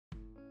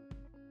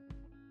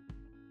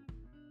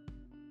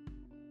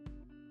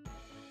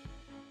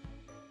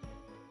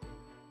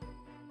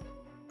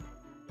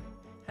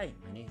Hi,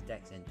 my name is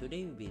Dax, and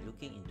today we'll be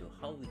looking into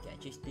how we can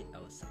actually split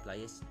our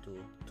suppliers to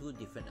two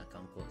different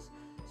account codes.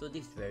 So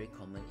this is very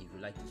common if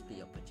you like to split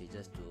your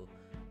purchases to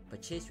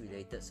purchase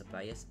related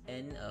suppliers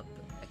and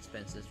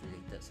expenses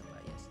related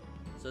suppliers.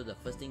 So the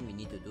first thing we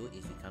need to do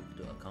is we come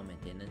to account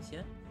maintenance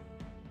here.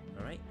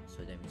 Alright,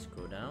 so then we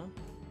scroll down.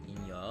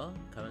 In your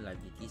current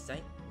liability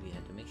side, we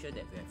have to make sure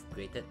that we have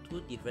created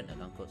two different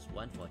account codes,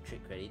 one for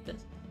trade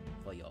creditors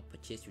for your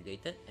purchase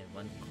related and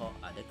one called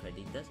other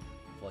creditors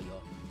for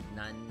your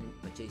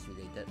non-purchase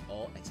related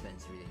or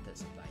expense related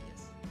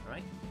suppliers.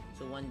 Alright,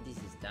 so once this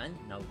is done,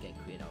 now we can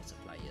create our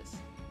suppliers.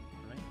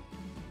 Alright,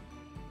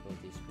 close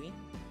this screen.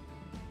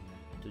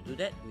 To do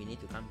that, we need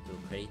to come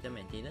to creditor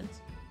maintenance.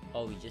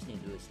 All we just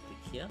need to do is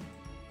click here.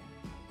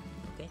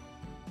 Okay,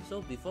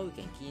 so before we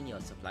can key in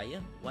your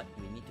supplier, what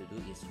we need to do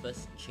is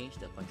first change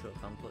the control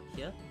account code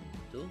here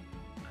to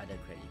other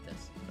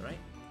creditors. Alright,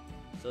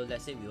 so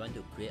let's say we want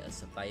to create a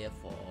supplier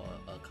for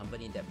a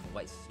company that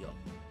provides your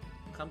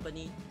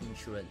company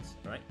insurance.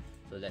 Right,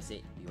 so let's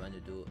say we want to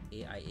do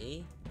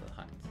AIA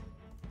Berhad.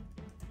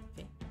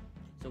 Okay,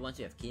 so once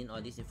you have keyed in all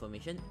this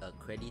information, a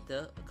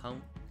creditor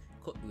account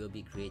code will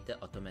be created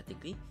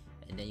automatically,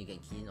 and then you can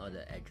key in all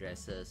the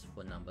addresses,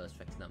 phone numbers,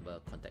 fax number,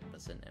 contact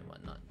person and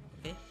whatnot.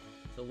 Okay,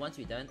 so once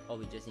we're done, all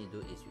we just need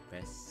to do is we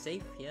press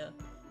save here,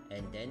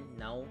 and then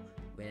now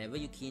whenever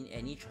you key in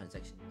any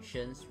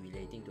transactions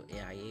relating to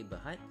AIA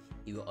Berhad,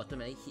 it will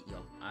automatically hit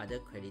your other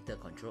creditor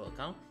control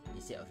account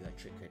instead of your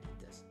trade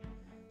creditors.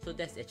 So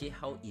that's actually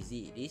how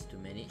easy it is to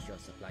manage your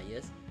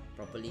suppliers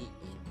properly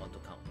in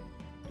AutoCount.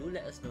 Do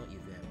let us know if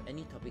you have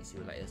any topics you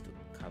would like us to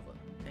cover.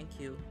 Thank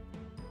you.